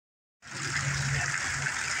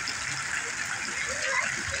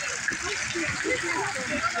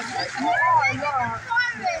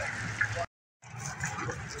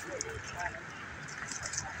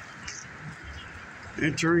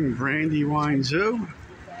Entering Brandywine Zoo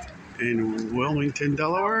in Wilmington,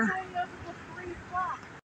 Delaware.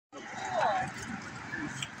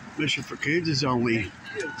 Admission for kids is only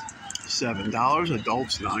 $7,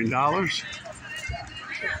 adults $9.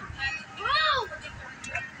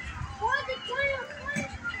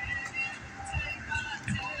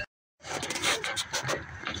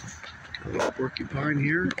 A little porcupine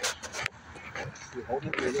here.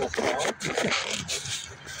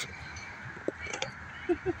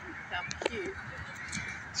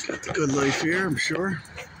 It's got the good life here, I'm sure.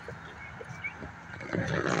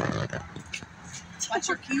 Watch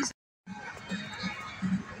your keys.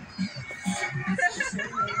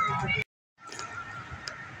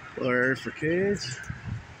 Little area for kids.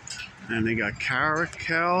 And they got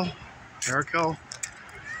caracal.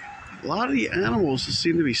 A lot of the animals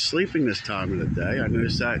seem to be sleeping this time of the day. I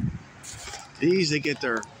noticed that they get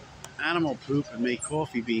their animal poop and make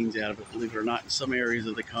coffee beans out of it, believe it or not, in some areas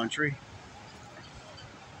of the country.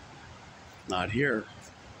 Not here.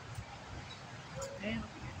 Damn.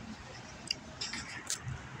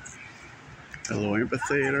 Hello,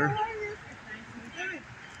 amphitheater.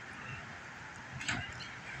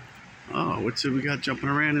 Oh, what's it we got jumping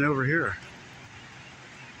around and over here?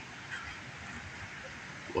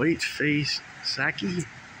 White face Saki.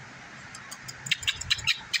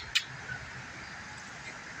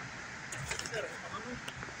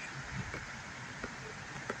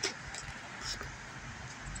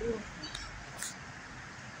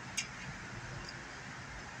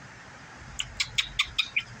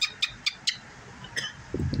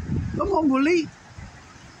 Come on, Wooly.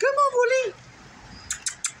 Come on, Wooly.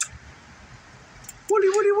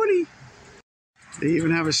 Woody. They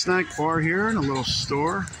even have a snack bar here and a little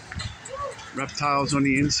store. Reptiles on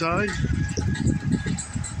the inside.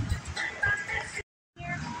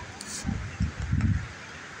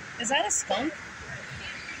 Is that a skunk?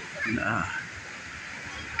 Nah.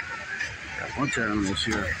 Got a bunch of animals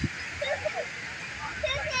here.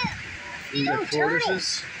 You got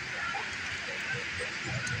tortoises.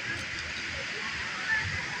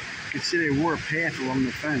 You can see they wore a path along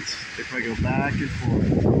the fence. They probably go back and forth.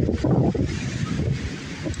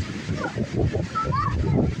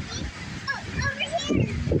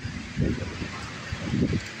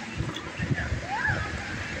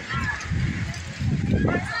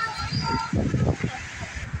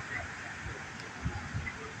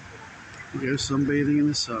 There goes sunbathing in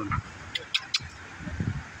the sun.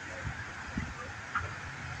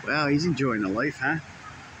 Wow, he's enjoying the life, huh?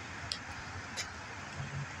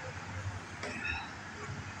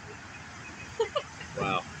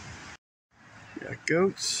 Wow. Got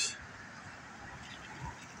goats.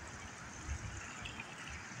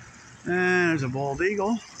 And there's a bald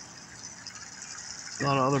eagle. A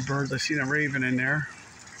lot of other birds. I seen a raven in there.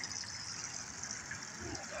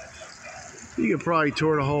 You could probably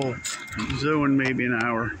tour the whole zoo in maybe an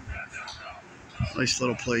hour. Nice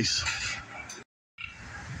little place.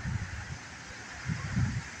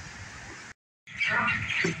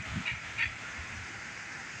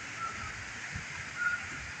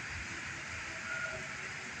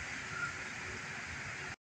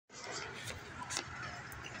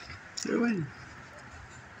 Doing.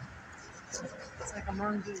 It's like a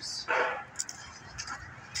mongoose.